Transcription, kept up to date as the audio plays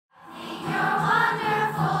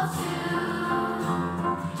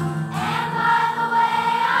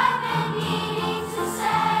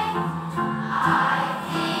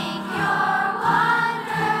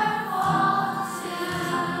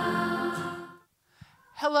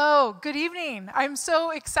Hello, good evening. I'm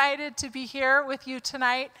so excited to be here with you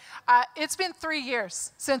tonight. It's been 3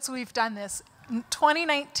 years since we've done this.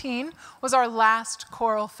 2019 was our last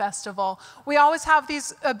choral festival. We always have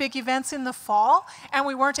these big events in the fall, and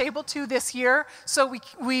we weren't able to this year, so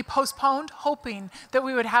we postponed, hoping that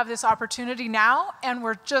we would have this opportunity now, and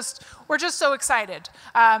we're just so excited.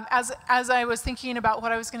 As I was thinking about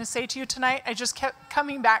what I was going to say to you tonight, I just kept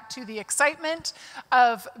coming back to the excitement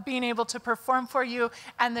of being able to perform for you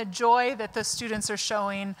and the joy that the students are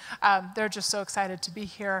showing. They're just so excited to be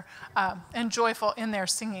here and joyful in their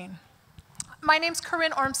singing. My name's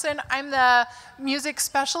Corinne Ormson. I'm the music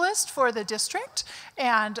specialist for the district,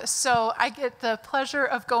 and so I get the pleasure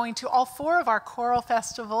of going to all 4 of our choral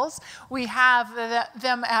festivals. We have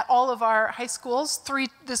them at all of our high schools, 3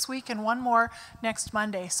 this week and 1 more next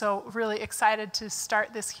Monday. So really excited to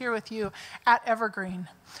start this here with you at Evergreen.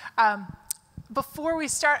 Before we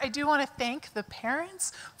start, I do want to thank the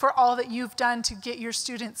parents for all that you've done to get your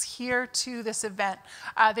students here to this event.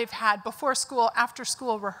 They've had before school, after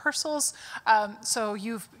school rehearsals, so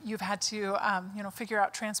you've had to figure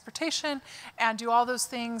out transportation and do all those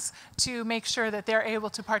things to make sure that they're able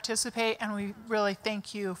to participate, and we really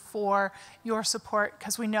thank you for your support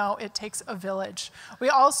because we know it takes a village. We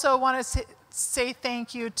also want to say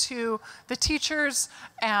thank you to the teachers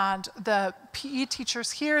and the PE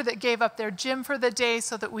teachers here that gave up their gym for the day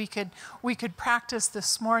so that we could practice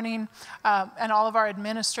this morning, and all of our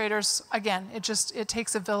administrators. Again, it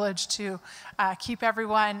takes a village to keep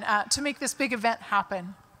everyone, to make this big event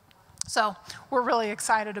happen. So we're really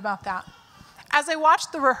excited about that. As I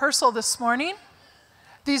watched the rehearsal this morning,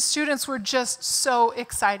 these students were just so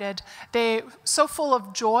excited. They so full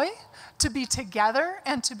of joy to be together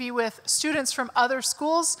and to be with students from other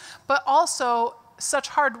schools, but also such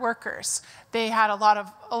hard workers. They had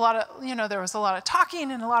there was a lot of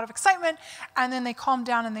talking and a lot of excitement, and then they calmed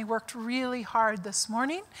down and they worked really hard this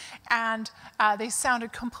morning, and they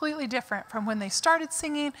sounded completely different from when they started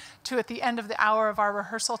singing to at the end of the hour of our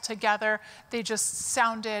rehearsal together. They just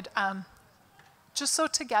sounded just so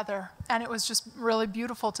together, and it was just really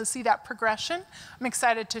beautiful to see that progression. I'm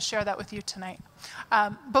excited to share that with you tonight.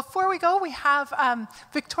 Before we go, we have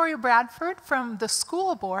Victoria Bradford from the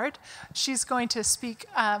school board. She's going to speak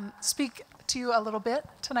to you a little bit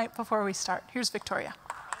tonight before we start. Here's Victoria.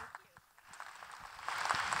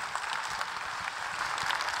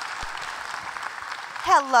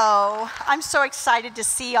 Hello, I'm so excited to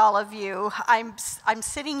see all of you. I'm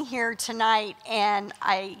sitting here tonight, and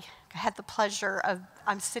I had the pleasure of,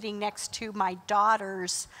 I'm sitting next to my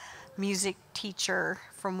daughter's music teacher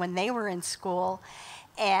from when they were in school,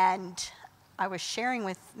 and I was sharing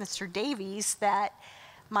with Mr. Davies that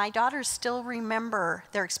my daughters still remember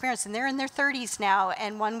their experience, and they're in their 30s now,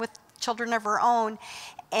 and one with children of her own,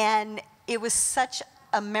 and it was such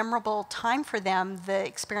a memorable time for them, the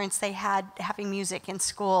experience they had having music in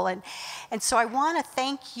school, and so I want to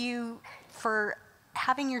thank you for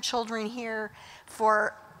having your children here,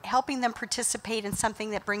 for helping them participate in something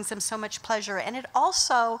that brings them so much pleasure. And it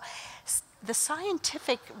also, the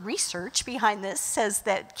scientific research behind this says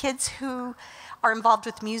that kids who are involved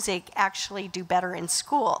with music actually do better in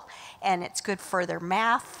school. And it's good for their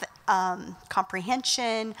math,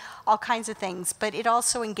 comprehension, all kinds of things. But it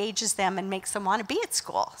also engages them and makes them want to be at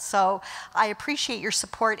school. So I appreciate your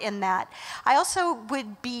support in that. I also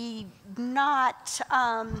would be not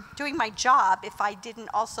doing my job if I didn't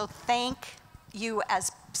also thank you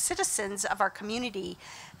as citizens of our community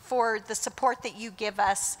for the support that you give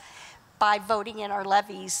us by voting in our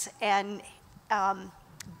levies. And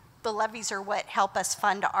the levies are what help us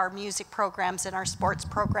fund our music programs and our sports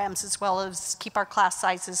programs, as well as keep our class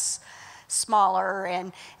sizes smaller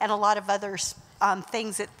and a lot of other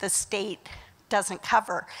things that the state doesn't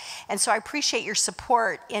cover. And so I appreciate your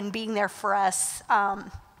support in being there for us.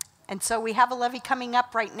 And so we have a levy coming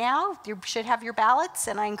up right now. You should have your ballots,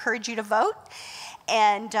 and I encourage you to vote.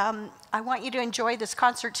 And I want you to enjoy this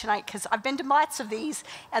concert tonight, because I've been to lots of these,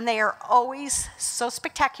 and they are always so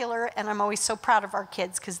spectacular, and I'm always so proud of our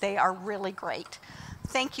kids, because they are really great.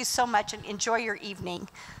 Thank you so much, and enjoy your evening.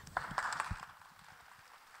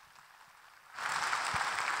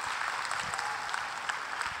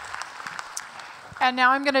 And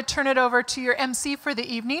now I'm going to turn it over to your MC for the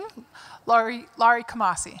evening, Laurie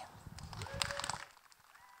Kamasi.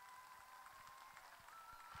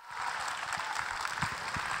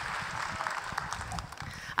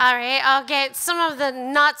 All right, I'll get some of the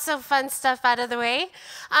not so fun stuff out of the way.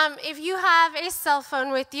 If you have a cell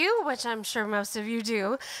phone with you, which I'm sure most of you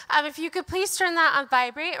do, if you could please turn that on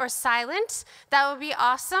vibrate or silent, that would be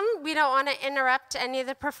awesome. We don't want to interrupt any of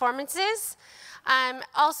the performances.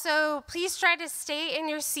 Also, please try to stay in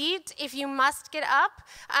your seat. If you must get up,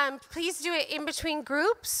 please do it in between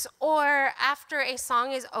groups or after a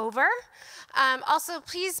song is over. Also,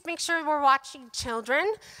 please make sure we're watching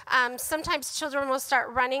children. Sometimes children will start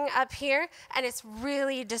running up here, and it's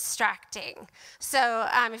really distracting. So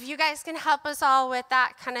if you guys can help us all with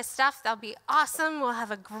that kind of stuff, that'll be awesome. We'll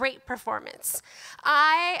have a great performance.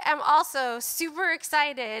 I am also super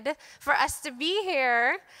excited for us to be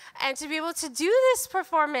here and to be able to do this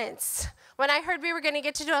performance. When I heard we were going to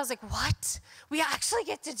get to do it, I was like, what? We actually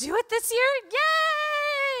get to do it this year?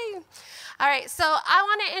 Yay! All right, so I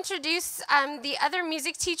want to introduce the other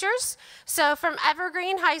music teachers. So from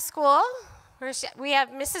Evergreen High School, we have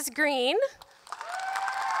Mrs. Green.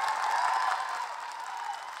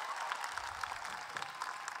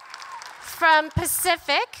 From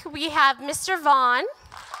Pacific, we have Mr. Vaughn.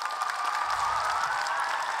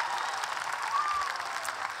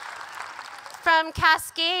 From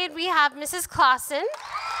Cascade, we have Mrs. Clausen.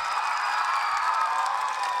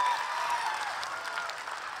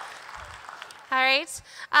 All right.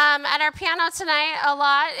 At our piano tonight, a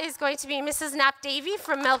lot is going to be Mrs. Knapp Davy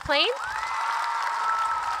from Mill Plain.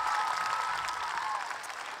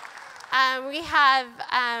 We have,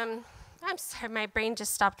 I'm sorry, my brain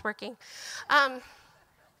just stopped working. Oh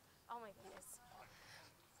my goodness.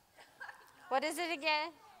 What is it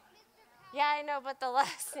again? Yeah, I know, but the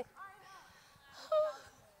last thing.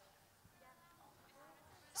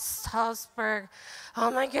 Salzburg. Oh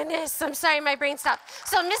my goodness, I'm sorry, my brain stopped.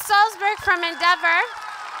 So Miss Salzburg from Endeavour.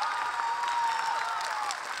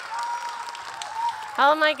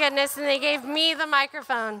 Oh my goodness, and they gave me the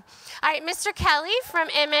microphone. All right, Mr. Kelly from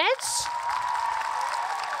Image.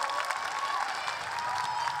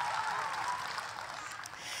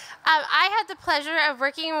 I had the pleasure of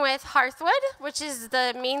working with Hearthwood, which is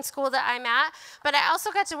the main school that I'm at, but I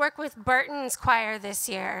also got to work with Burton's choir this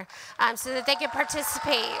year so that they could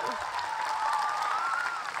participate.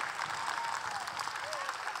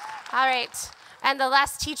 All right, and the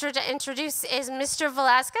last teacher to introduce is Mr.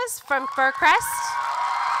 Velasquez from Fircrest.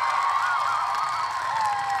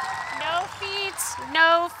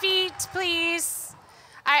 No feet, please.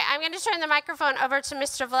 All right, I'm going to turn the microphone over to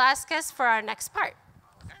Mr. Velasquez for our next part.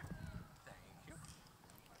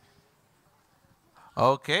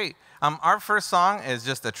 Okay, our first song is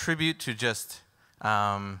just a tribute to just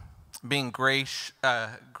being gracious,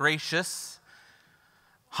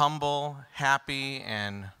 humble, happy,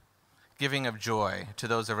 and giving of joy to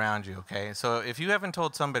those around you, okay? So if you haven't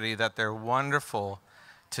told somebody that they're wonderful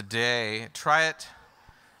today, try it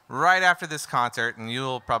right after this concert, and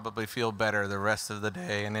you'll probably feel better the rest of the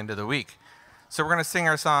day and into the week. So we're going to sing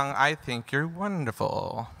our song, I Think You're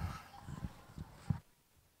Wonderful.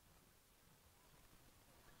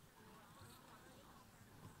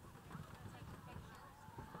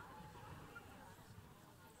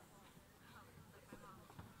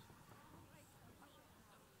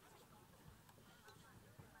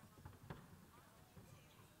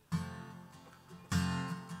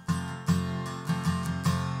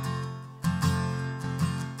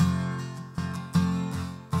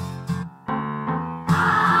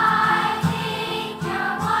 I think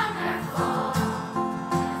you're wonderful.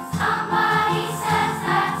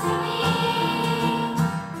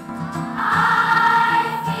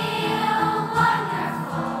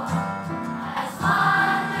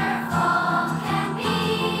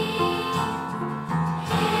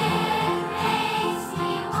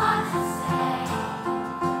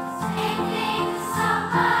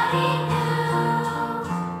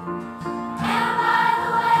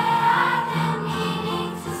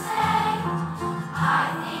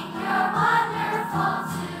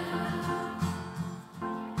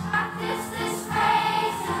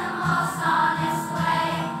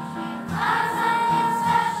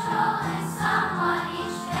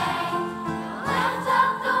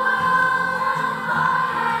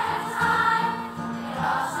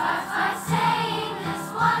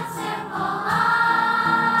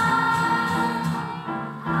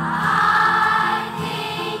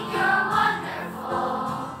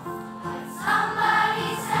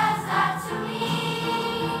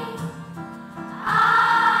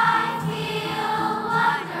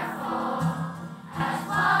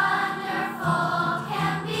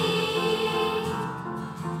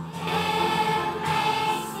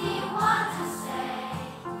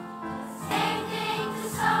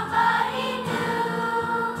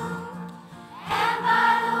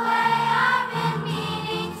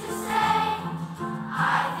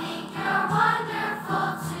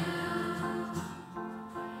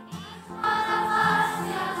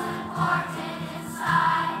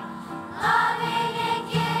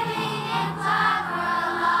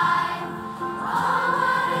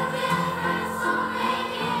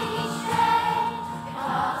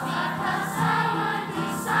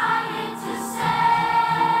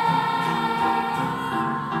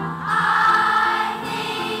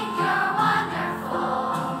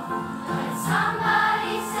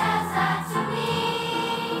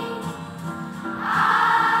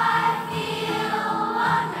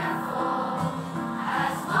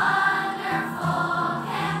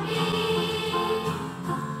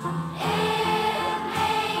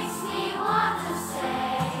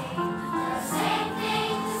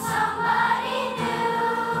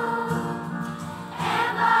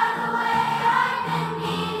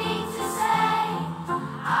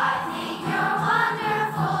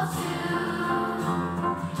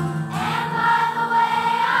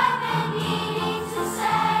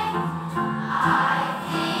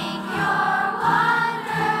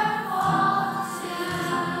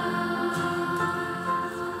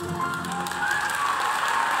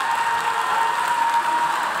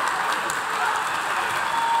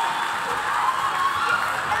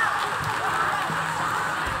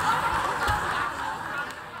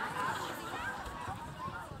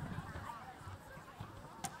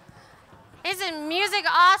 Isn't music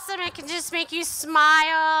awesome? It can just make you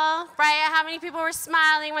smile, right? How many people were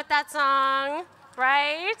smiling with that song,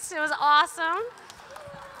 right? It was awesome.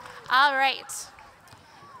 All right.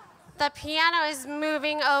 The piano is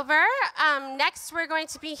moving over. Next, we're going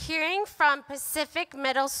to be hearing from Pacific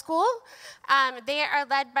Middle School. They are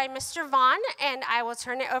led by Mr. Vaughn, and I will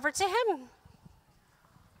turn it over to him.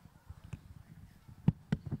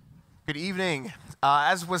 Good evening.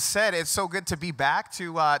 As was said, it's so good to be back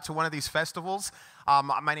to one of these festivals.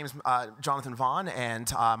 My name is Jonathan Vaughn,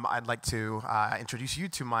 and I'd like to introduce you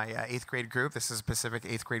to my 8th grade group. This is Pacific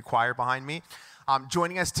 8th grade choir behind me.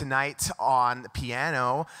 Joining us tonight on the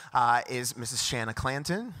piano is Mrs. Shanna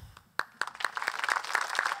Clanton.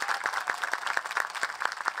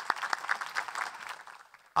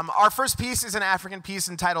 Our first piece is an African piece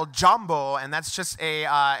entitled Jambo, and that's just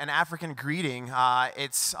an African greeting.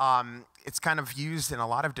 It's kind of used in a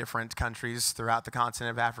lot of different countries throughout the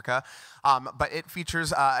continent of Africa, but it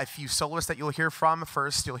features a few soloists that you'll hear from.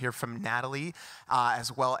 First, you'll hear from Natalie,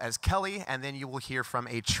 as well as Kelly, and then you will hear from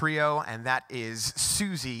a trio, and that is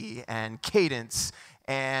Susie and Cadence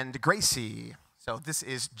and Gracie. So this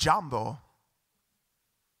is Jambo.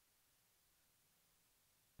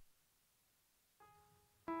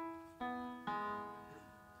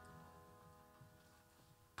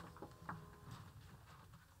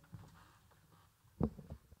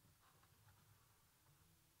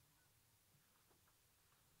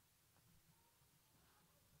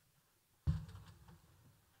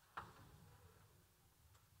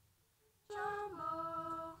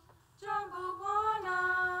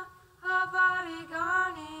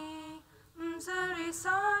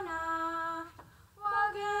 Sana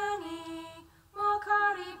wageni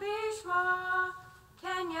mwakaribishwa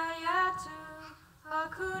Kenya yetu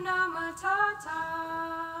hakuna matata.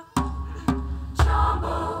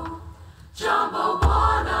 Jambo, jambo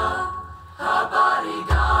bwana, habari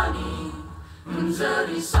gani?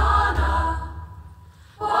 Mzuri sana.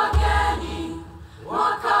 Wageni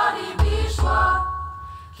mwakaribishwa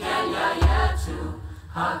Kenya yetu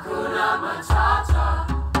hakuna matata.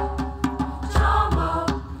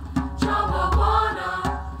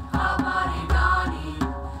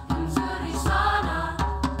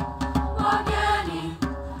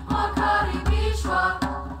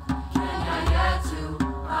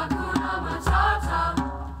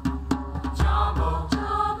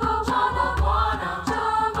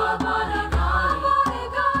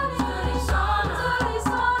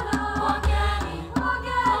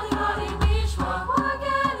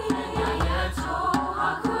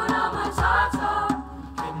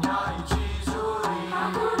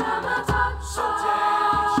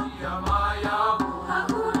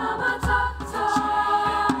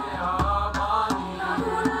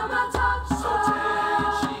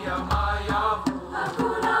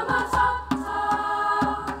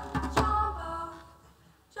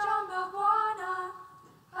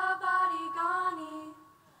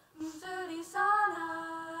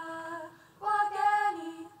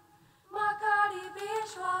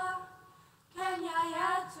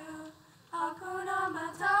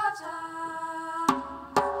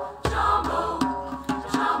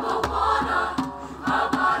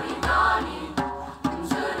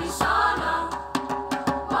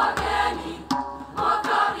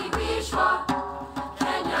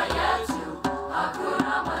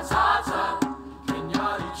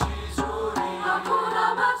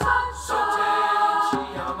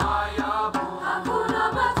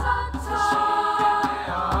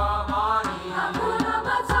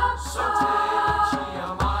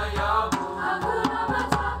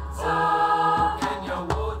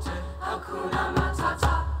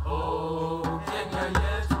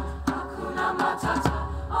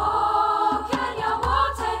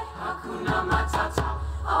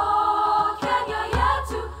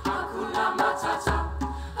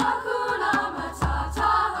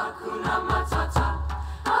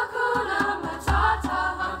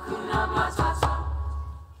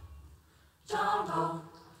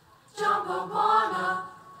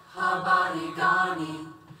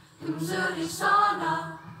 Mzuri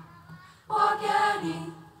sana,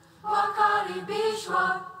 wageni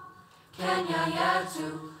wakaribishwa Kenya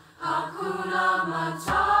yetu hakuna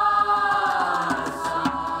matata.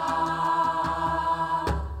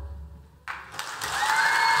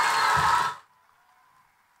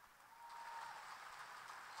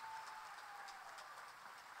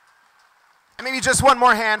 And maybe just one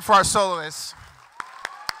more hand for our soloists.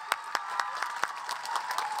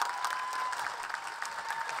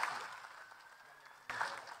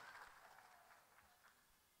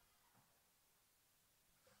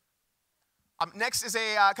 Next is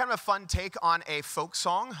a kind of a fun take on a folk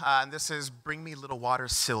song. And this is Bring Me Little Water,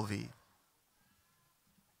 Sylvie.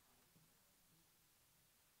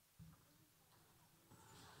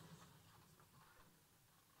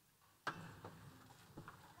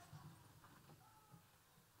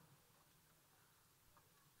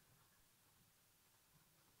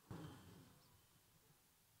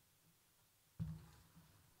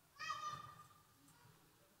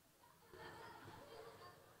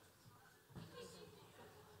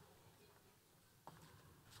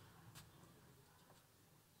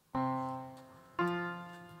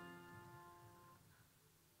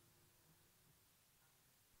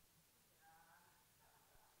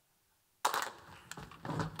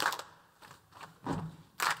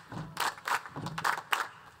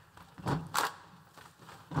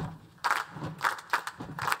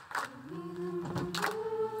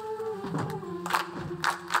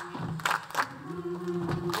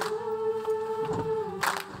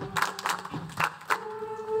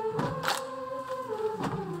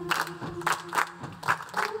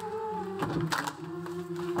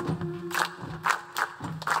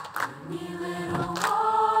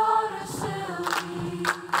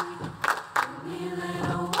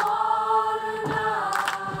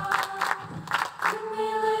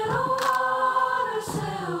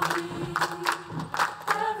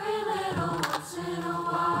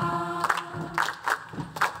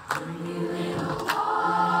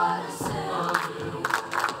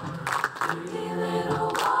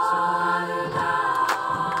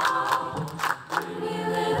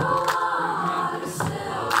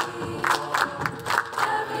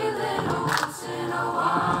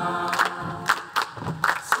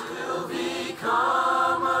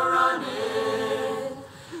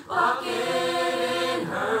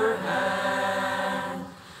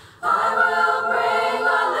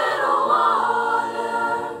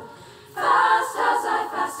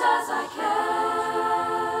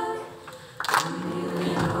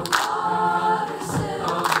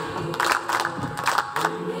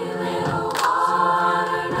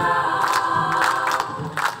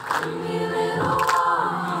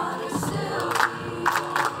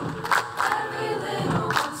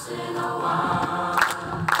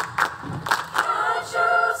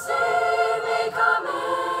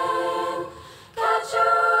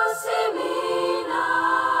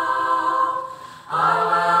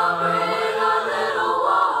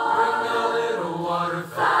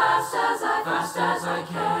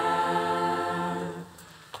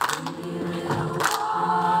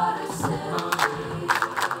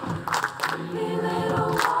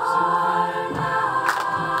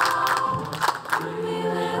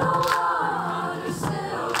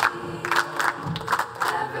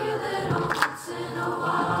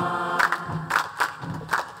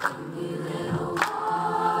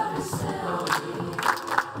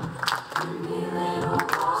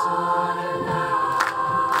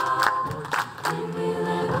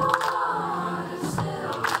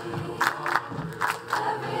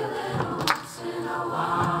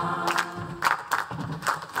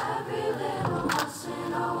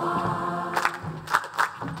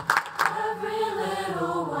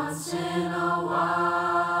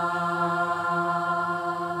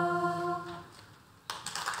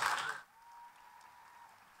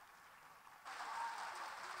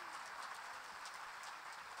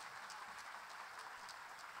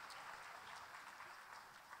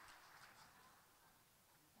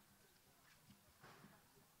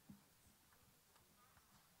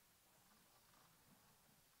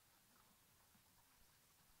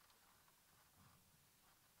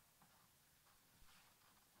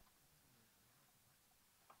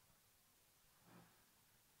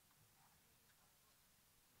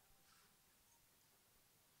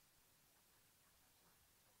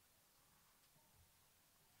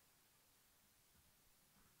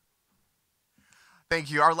 Thank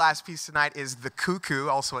you. Our last piece tonight is The Cuckoo,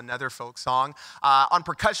 also another folk song. On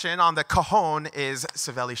percussion, on the cajon, is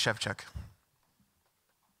Saveli Shevchuk.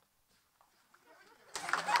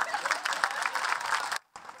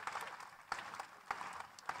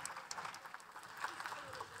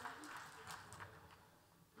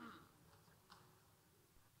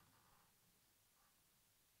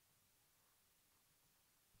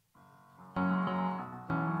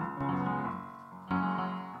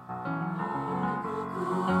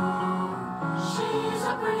 She's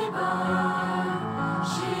a pretty bird.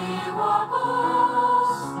 She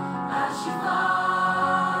warbles as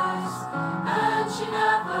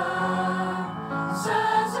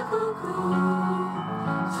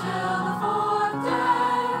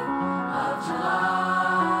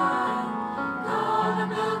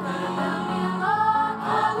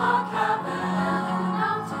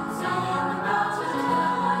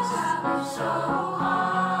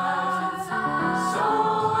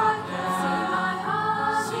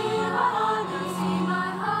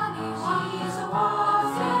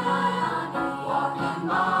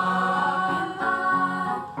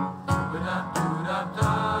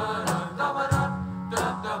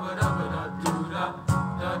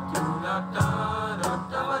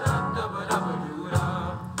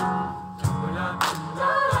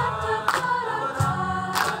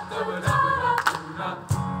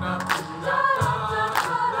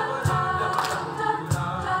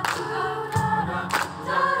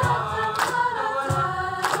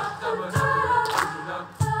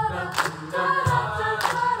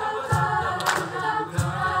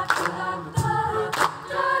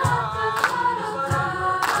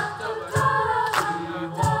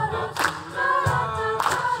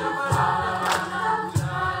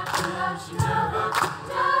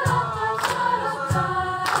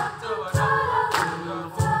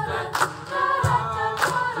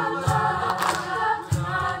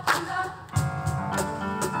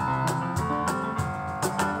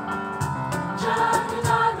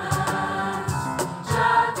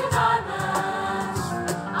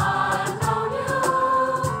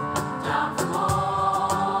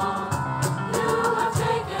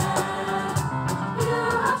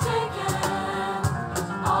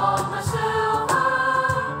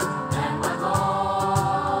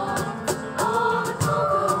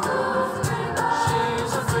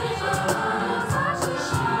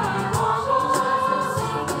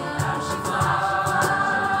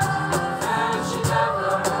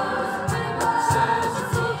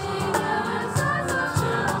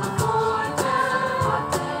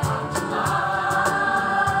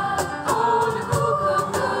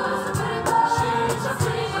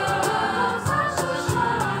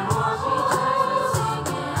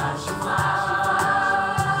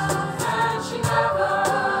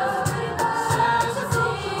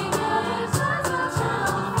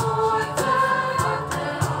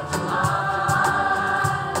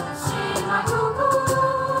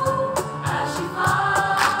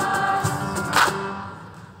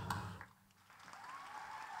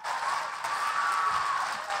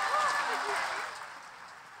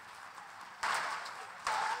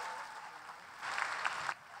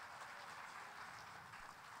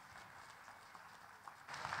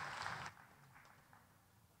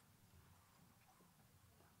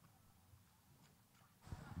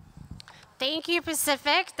Thank you,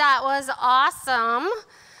 Pacific. That was awesome.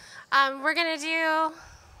 Are we going to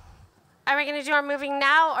do our moving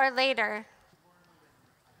now or later?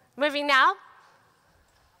 Moving now?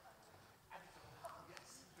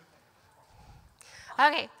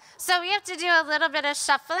 Okay, so we have to do a little bit of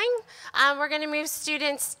shuffling. We're going to move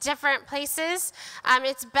students different places.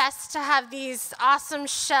 It's best to have these awesome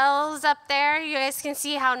shells up there. You guys can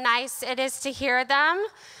see how nice it is to hear them.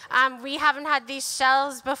 We haven't had these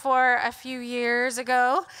shells before a few years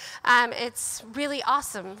ago. It's really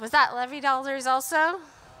awesome. Was that Levy dollars also?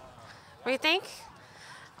 What do you think?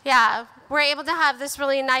 Yeah, we're able to have this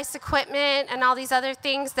really nice equipment and all these other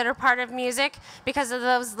things that are part of music because of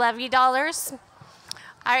those Levy dollars.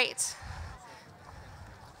 All right.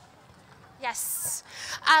 Yes.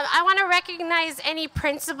 I want to recognize any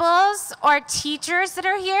principals or teachers that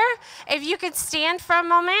are here. If you could stand for a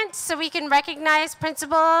moment so we can recognize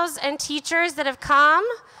principals and teachers that have come.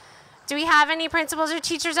 Do we have any principals or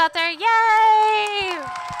teachers out there? Yay!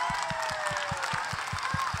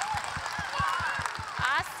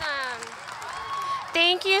 Awesome.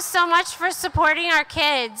 Thank you so much for supporting our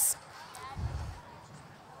kids.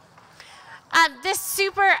 This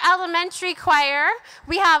super elementary choir,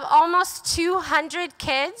 we have almost 200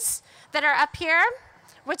 kids that are up here,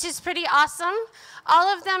 which is pretty awesome. All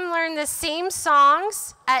of them learn the same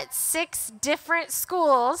songs at 6 different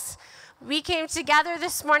schools. We came together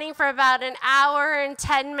this morning for about an hour and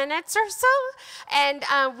 10 minutes or so, and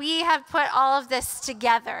we have put all of this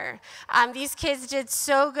together. These kids did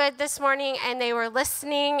so good this morning, and they were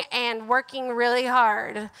listening and working really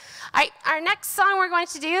hard. All right, our next song we're going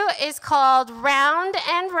to do is called Round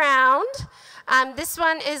and Round. This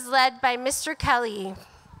one is led by Mr. Kelly.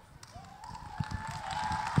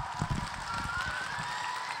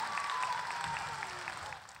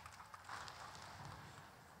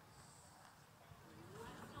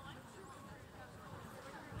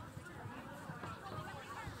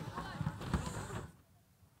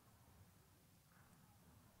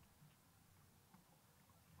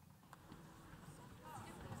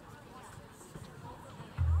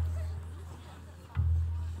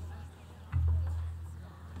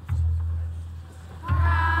 Round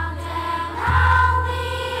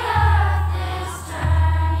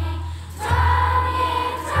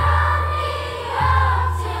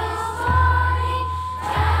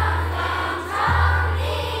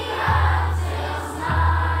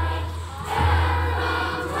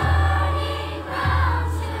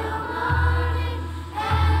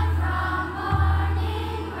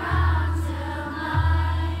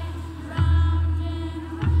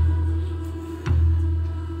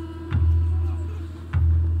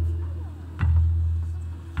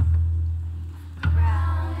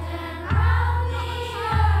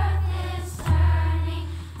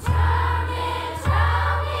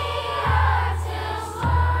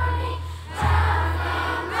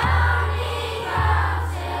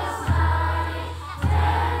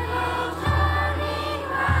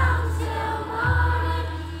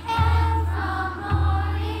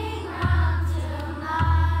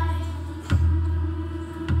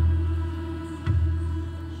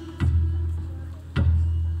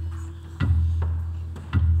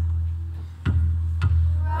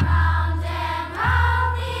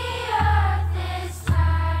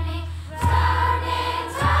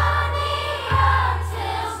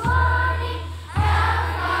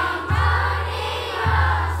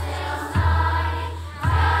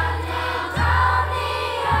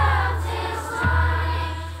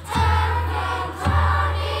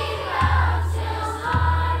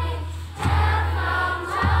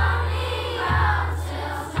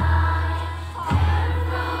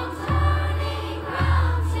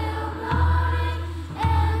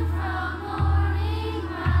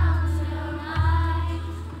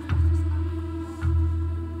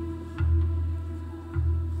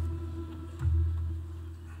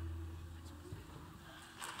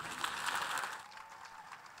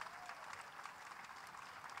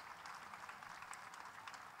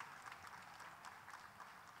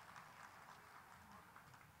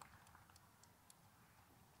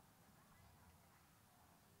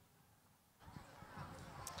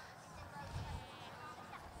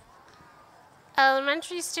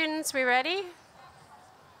Elementary students, we ready?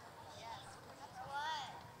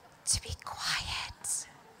 To be quiet.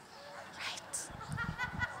 Right.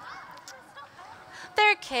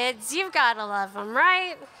 They're kids. You've got to love them,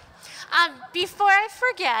 right? Before I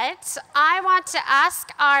forget, I want to ask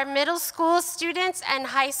our middle school students and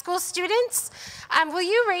high school students, will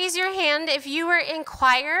you raise your hand if you were in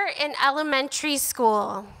choir in elementary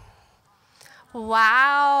school?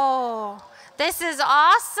 Wow, this is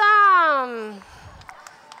awesome.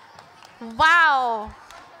 Wow,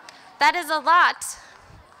 that is a lot.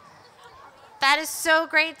 That is so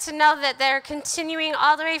great to know that they're continuing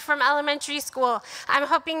all the way from elementary school. I'm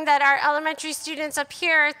hoping that our elementary students up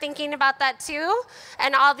here are thinking about that too,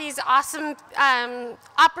 and all these awesome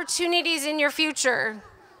opportunities in your future.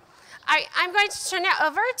 I'm going to turn it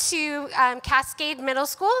over to Cascade Middle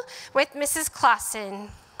School with Mrs.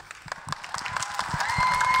 Clausen.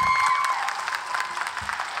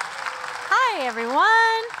 Hi,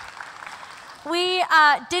 everyone. We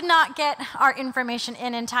did not get our information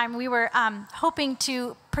in time. We were hoping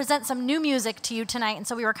to present some new music to you tonight, and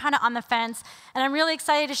so we were kind of on the fence. And I'm really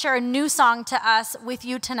excited to share a new song to us with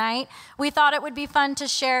you tonight. We thought it would be fun to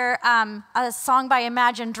share a song by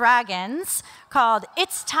Imagine Dragons called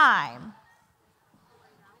It's Time.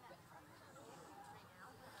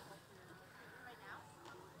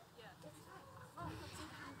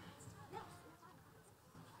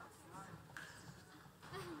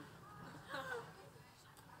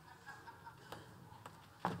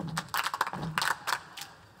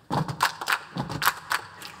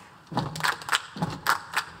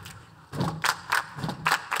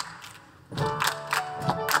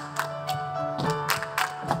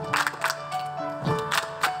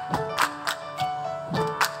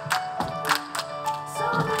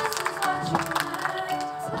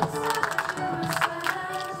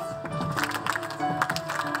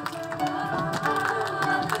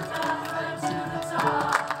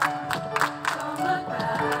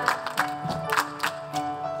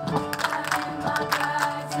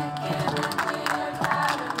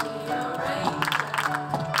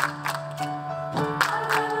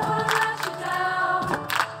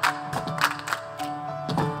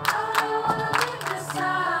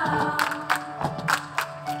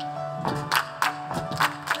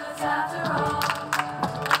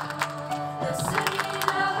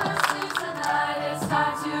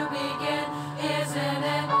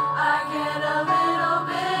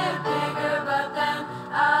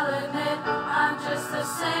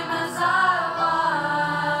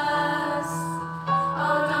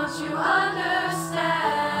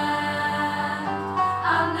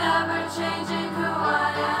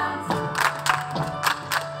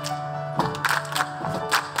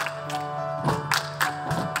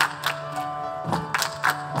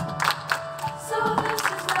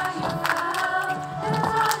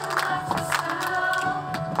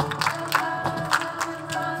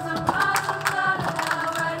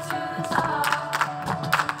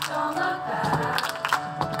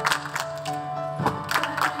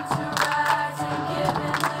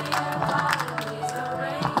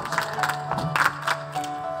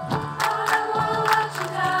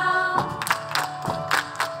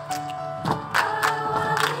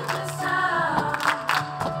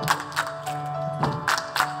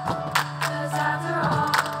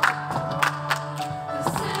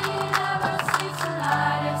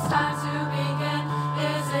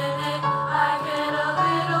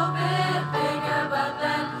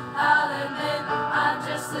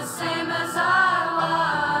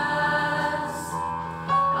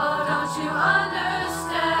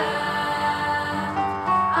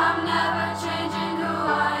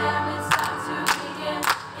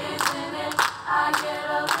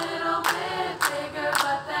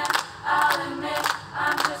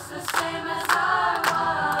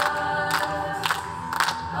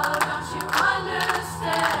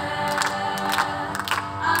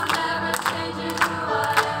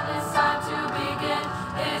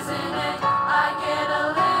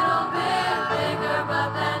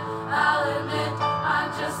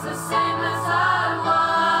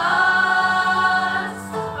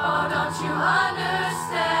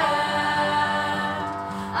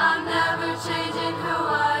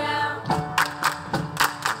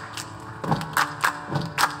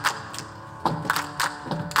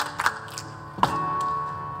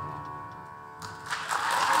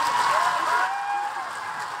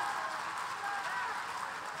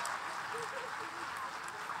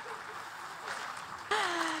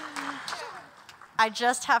 I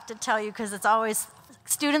just have to tell you, because it's always,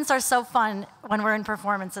 students are so fun when we're in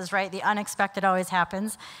performances, right? The unexpected always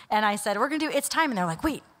happens. And I said, we're going to do It's Time. And they're like,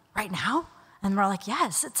 wait, right now? And we're like,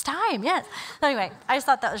 yes, it's time, yes. So anyway, I just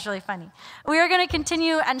thought that was really funny. We are going to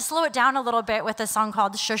continue and slow it down a little bit with a song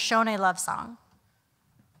called Shoshone Love Song.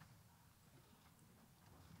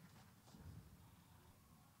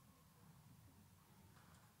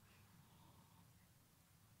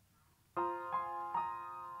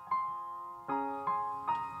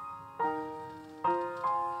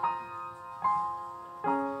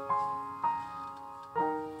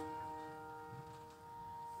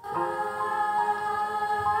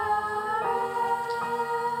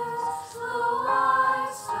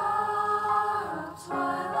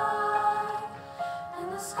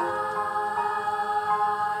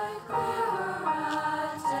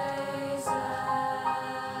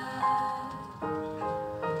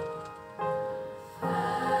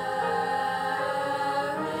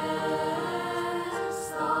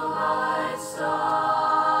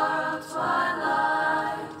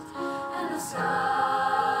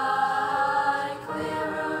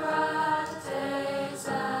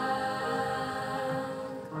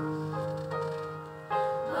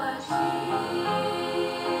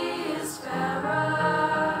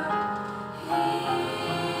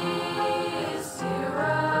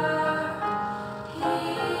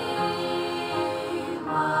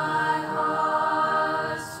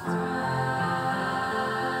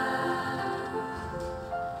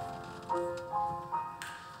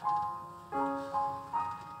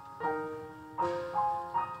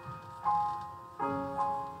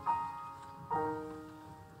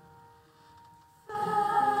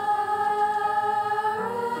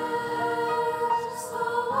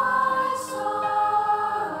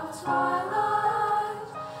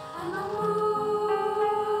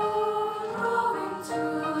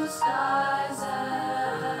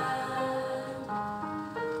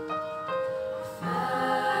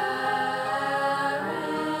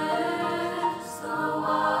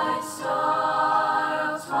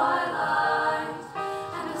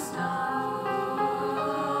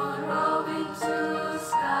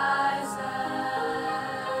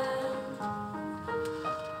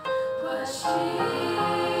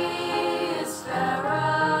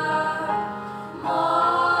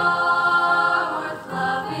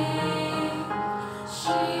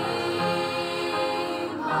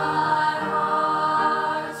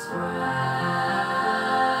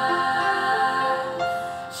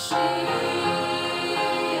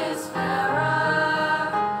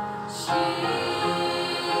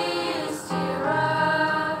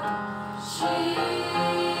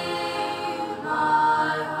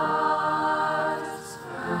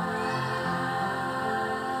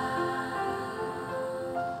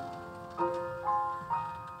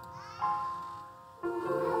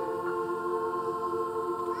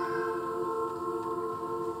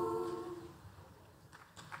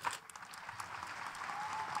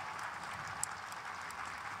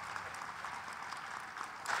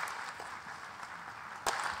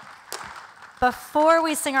 Before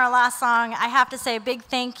we sing our last song, I have to say a big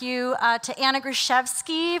thank you to Anna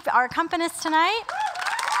Gruszewski, our accompanist tonight.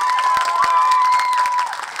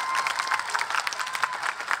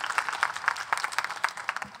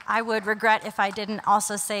 I would regret if I didn't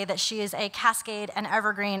also say that she is a Cascade and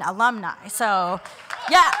Evergreen alumni. So,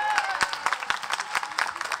 yeah.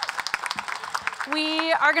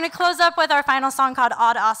 We are going to close up with our final song called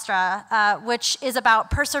Ad Astra, which is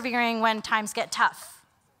about persevering when times get tough.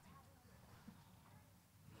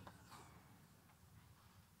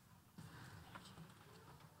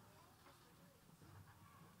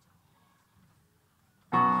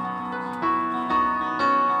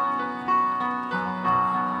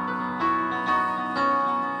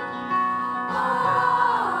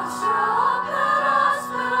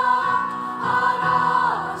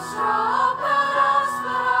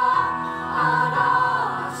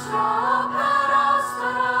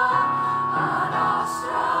 Ad astra,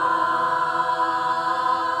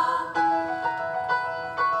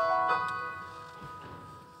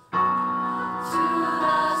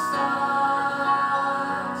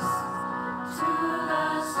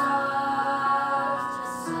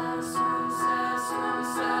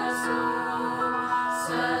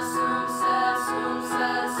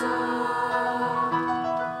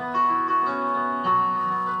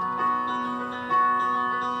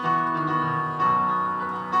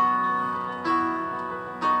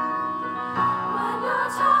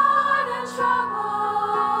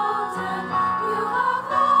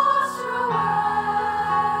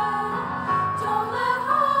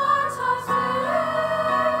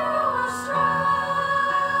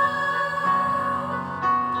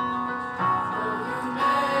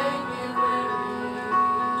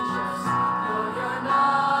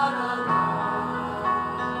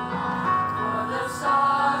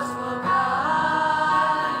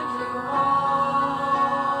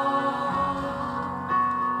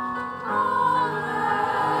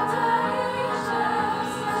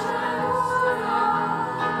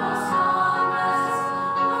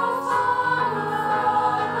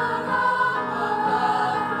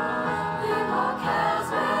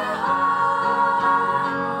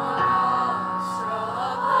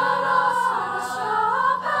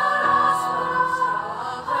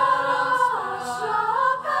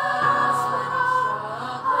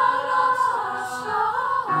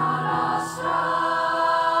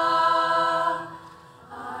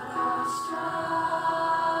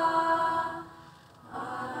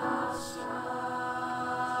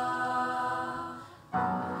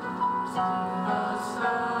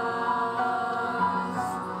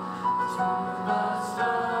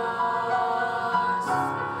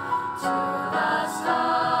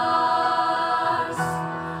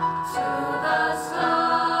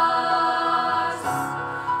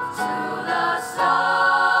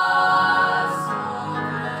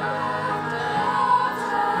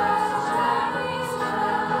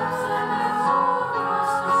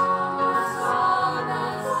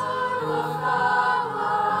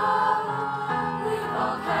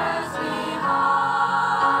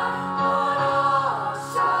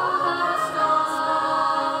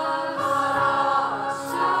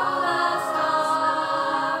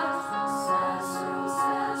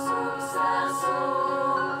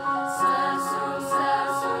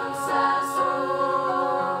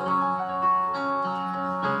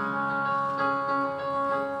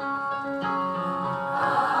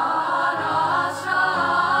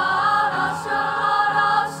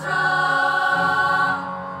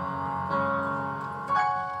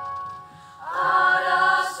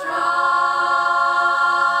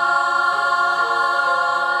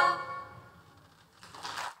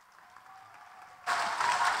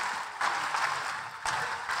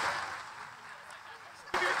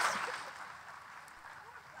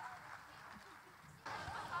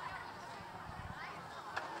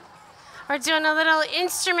 We're doing a little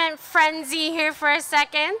instrument frenzy here for a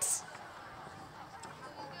second.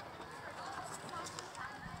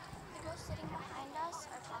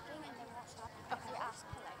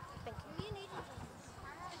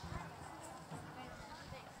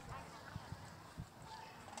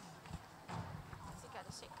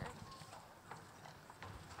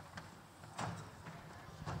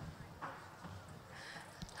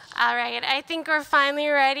 All right, I think we're finally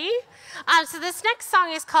ready. So this next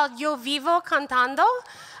song is called Yo Vivo Cantando.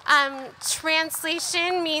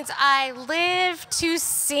 Translation means I live to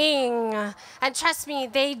sing. And trust me,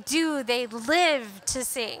 they do. They live to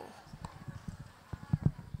sing.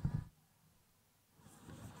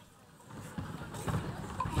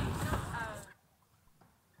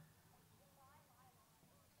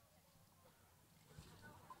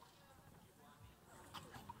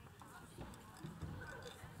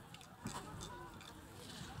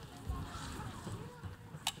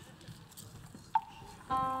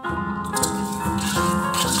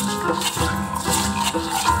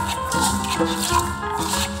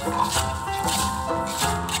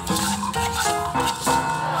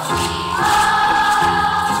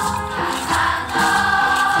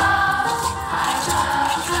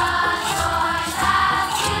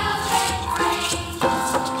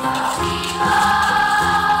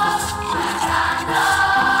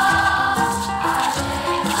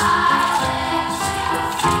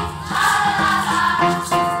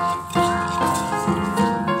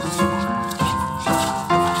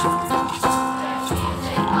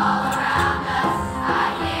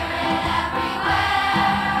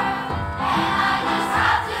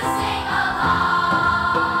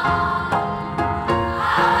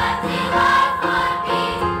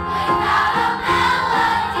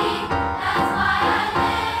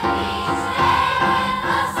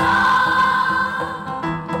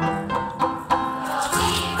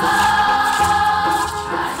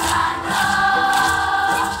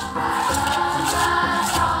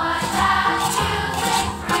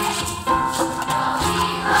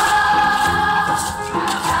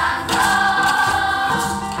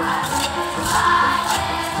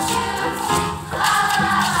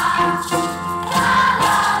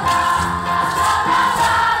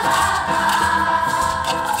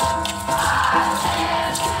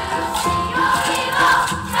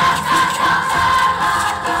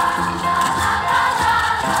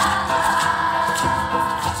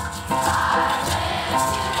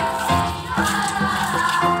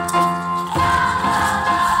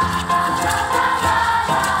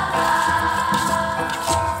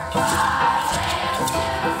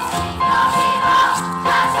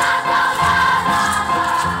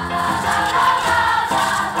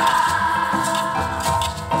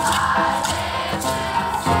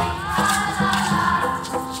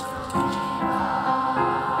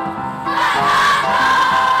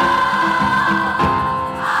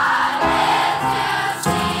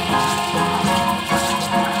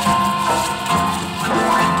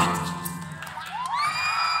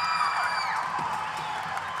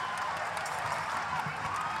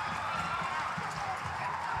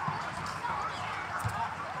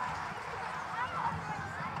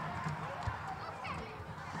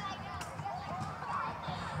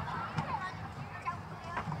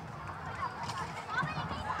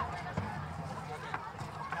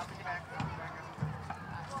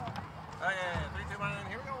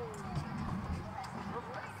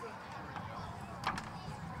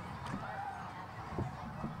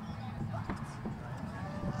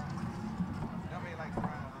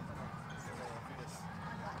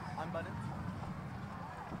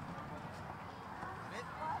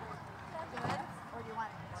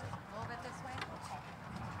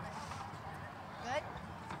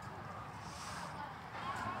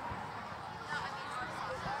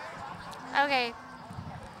 Okay,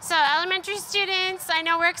 so elementary students, I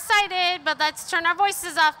know we're excited, but let's turn our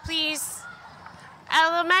voices off, please.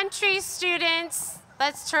 Elementary students,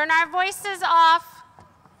 let's turn our voices off.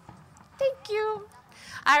 Thank you.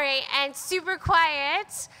 All right, and super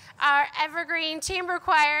quiet, our Evergreen Chamber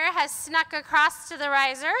Choir has snuck across to the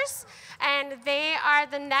risers, and they are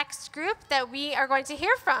the next group that we are going to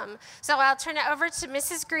hear from. So I'll turn it over to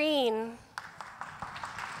Mrs. Green.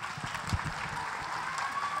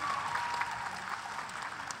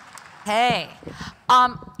 Hey,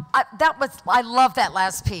 I love that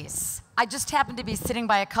last piece. I just happened to be sitting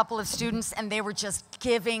by a couple of students, and they were just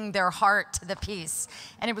giving their heart to the piece,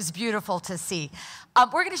 and it was beautiful to see.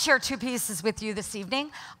 We're going to share two pieces with you this evening.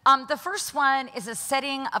 The first one is a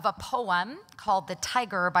setting of a poem called The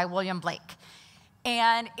Tiger by William Blake,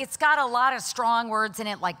 and it's got a lot of strong words in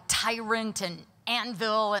it, like tyrant and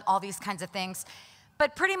anvil and all these kinds of things.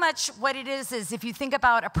 But pretty much what it is if you think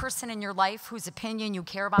about a person in your life whose opinion you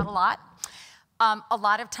care about a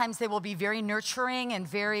lot of times they will be very nurturing and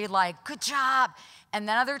very like, good job. And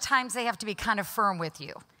then other times they have to be kind of firm with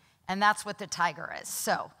you. And that's what the Tiger is.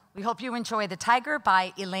 So we hope you enjoy The Tiger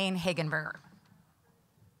by Elaine Hagenberger.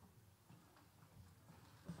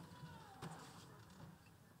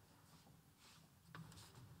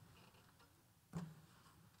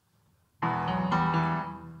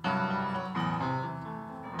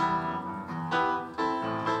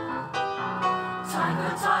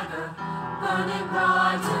 Tiger, tiger, burning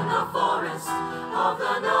bright in the forest of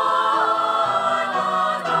the night,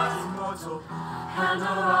 immortal, and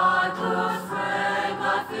her eye could frame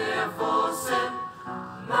thy fearful symmetry.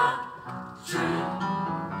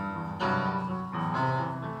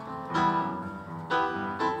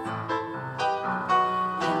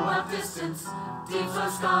 In what distance, deep so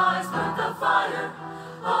skies, burnt the fire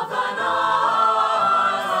of thine eyes.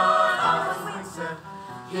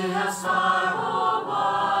 He has fire, oh,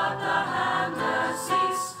 what the hand has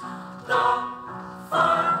seized the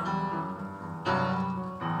fire.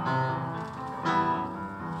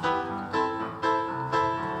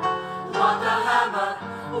 What the hammer,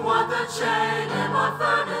 what the chain, in what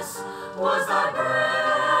furnace was thy brain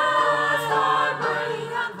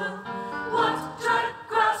anvil? What dread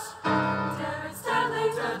grasp? Terrors, deadly,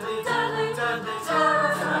 deadly, deadly, deadly,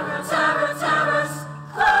 terror, terror, terror, terrors,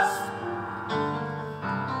 clasp.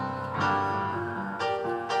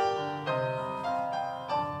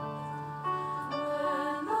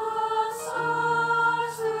 When the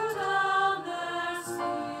stars threw down their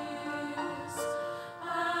spears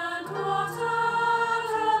and watered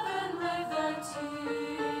heaven with their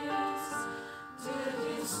tears, did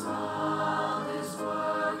he smile his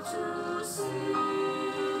work to see?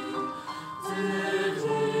 Did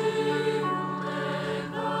he who made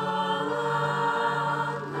the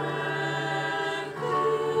land make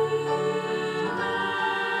thee,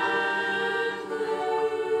 make thee?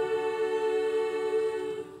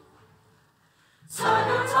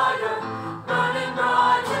 Tiger, tiger, burning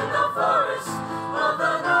bright in the forest of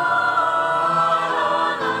the night,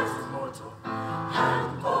 immortal,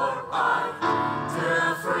 and or I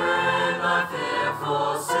dare frame thy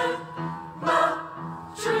fearful symmetry.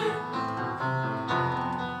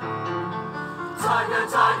 Tiger,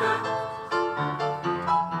 tiger,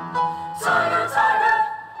 tiger, tiger.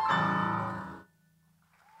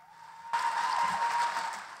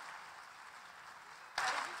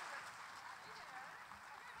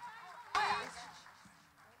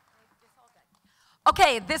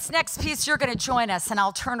 Okay, this next piece, you're going to join us, and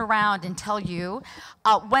I'll turn around and tell you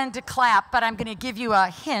when to clap, but I'm going to give you a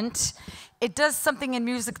hint. It does something in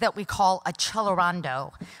music that we call a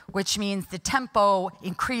accelerando, which means the tempo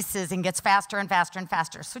increases and gets faster and faster and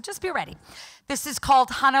faster. So just be ready. This is called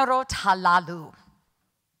Hanaro Talalu.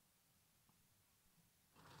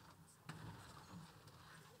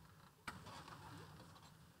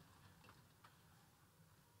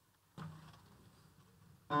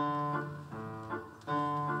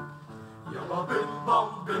 Yabba bim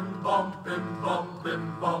bum bim bum bim bum bim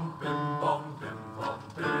bum bim bum bim bum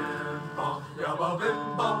bim bum. Yabba bim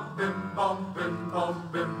bum bim bum bim bum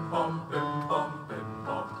bim bum bim bum bim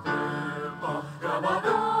bum bim bum. Yabba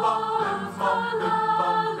bim bum bim bum bim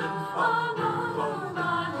bum bim bum bim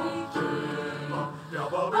bum bim bum.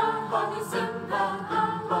 Yabba bim bum bim bum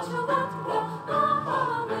bim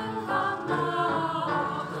bum bim bum bim bum bim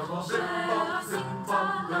bum. Yabba bim bum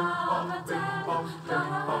bim bum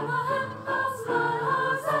bim bum bim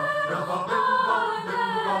bum bim bum bim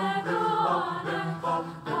bum.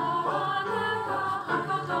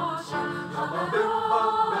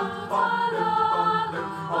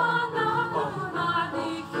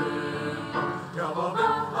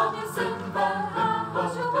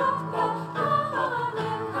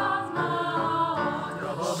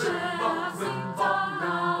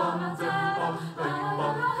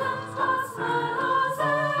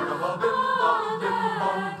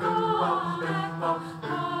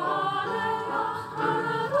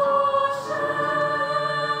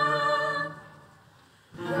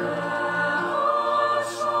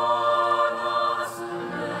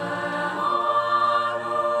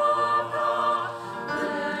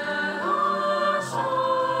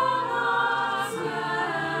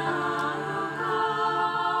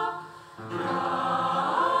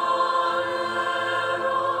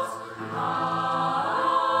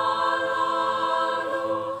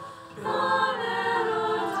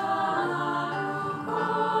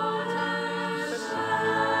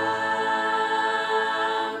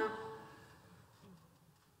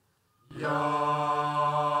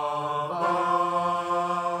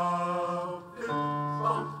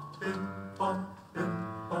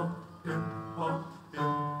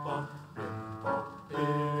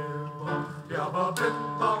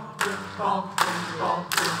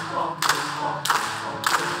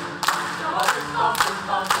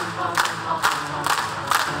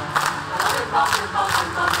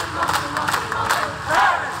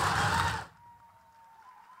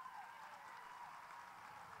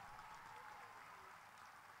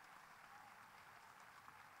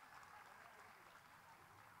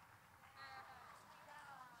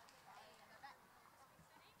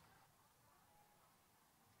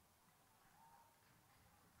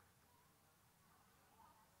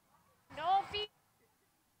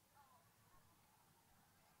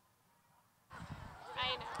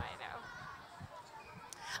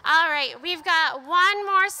 All right, we've got one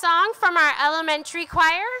more song from our elementary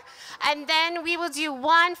choir, and then we will do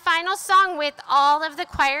one final song with all of the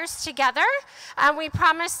choirs together. We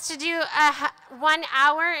promised to do 1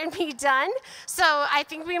 hour and be done, so I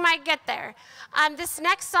think we might get there. This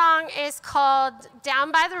next song is called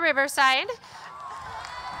Down by the Riverside.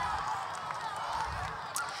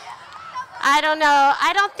 I don't know.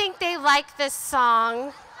 I don't think they like this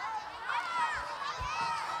song.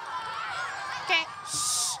 Okay,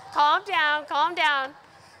 shh, calm down, calm down.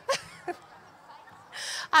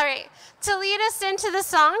 All right, to lead us into the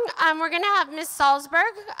song, we're going to have Miss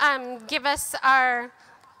Salzberg give us our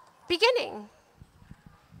beginning.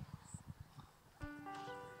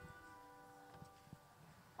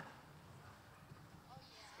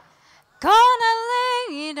 Gonna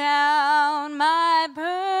lay down my burden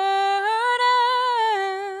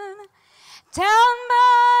down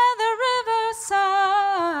by the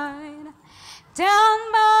riverside,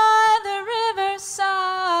 down by the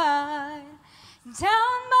riverside,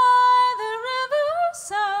 down by the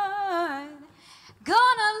riverside.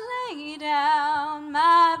 Gonna lay down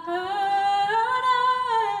my burden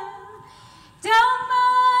down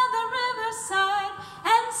by the riverside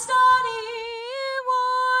and study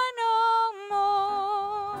war no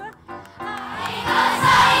more. Ain't gonna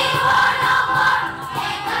study war no more.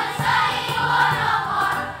 Ain't gonna study war no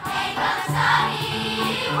more. Ain't gonna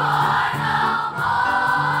study war no more.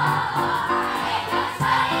 Ain't gonna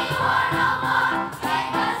study war no more.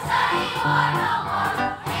 Ain't gonna study war no more.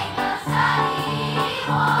 Ain't gonna study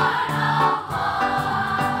war no more.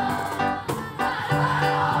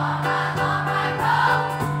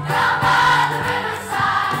 Down by the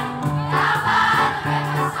riverside, down by the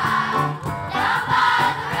riverside, down by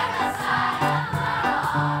the riverside,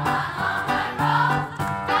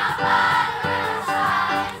 down by the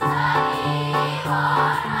riverside, study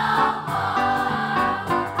war no more.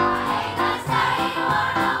 Ain't gonna study war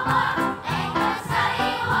no more. Ain't gonna study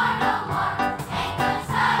war no more. Ain't gonna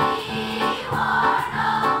study war no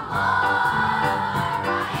more.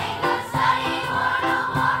 Ain't gonna study war no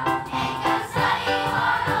more. Ain't gonna study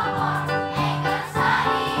war no more. Ain't gonna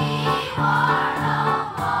study war no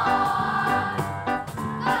more.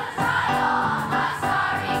 Gonna try on my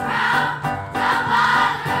starry ground, down by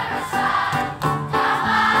the riverside, down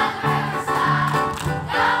by the riverside,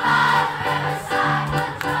 down by the riverside.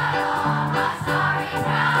 Gonna try on my starry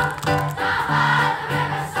ground, down by the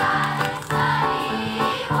riverside, study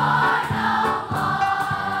war no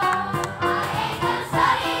more. Ain't gonna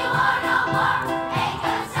study war no more. Ain't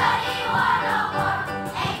gonna study war no more.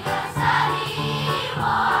 Ain't gonna study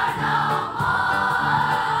war no more.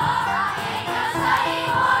 Ain't gonna study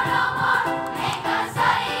war no more. Ain't gonna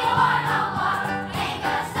study war no more. Ain't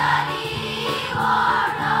gonna study war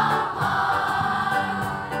no more.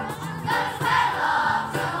 Gonna spread love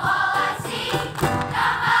to all I see.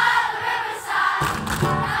 Down by the riverside.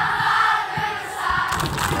 Down by the riverside.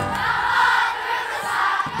 Down by the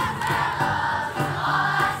riverside. Gonna spread love to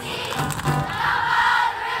all I see. Down by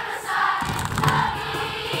the riverside.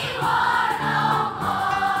 Study war no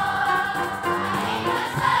more. Ain't gonna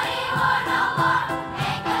study war no more.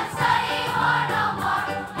 Ain't gonna study war no more.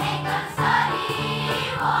 Ain't gonna study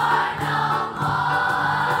war no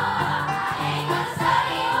more. Ain't gonna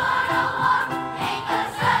study war no more. Ain't gonna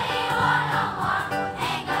study war no more.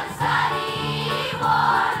 Ain't gonna study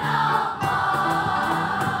war no more.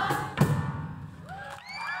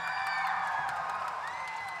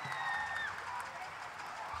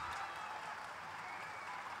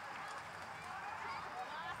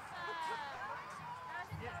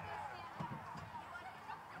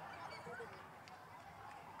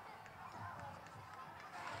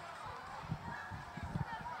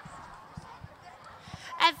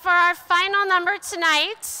 And for our final number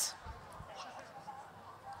tonight,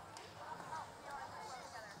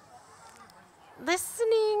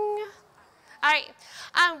 listening. All right,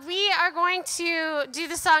 we are going to do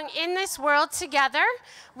the song In This World Together,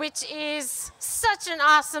 which is such an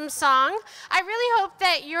awesome song. I really hope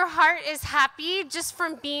that your heart is happy just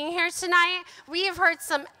from being here tonight. We have heard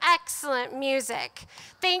some excellent music.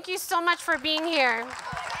 Thank you so much for being here.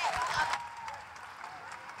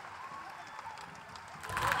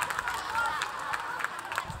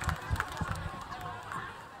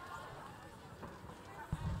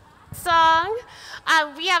 Song.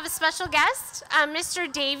 We have a special guest.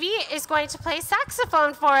 Mr. Davey is going to play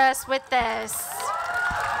saxophone for us with this.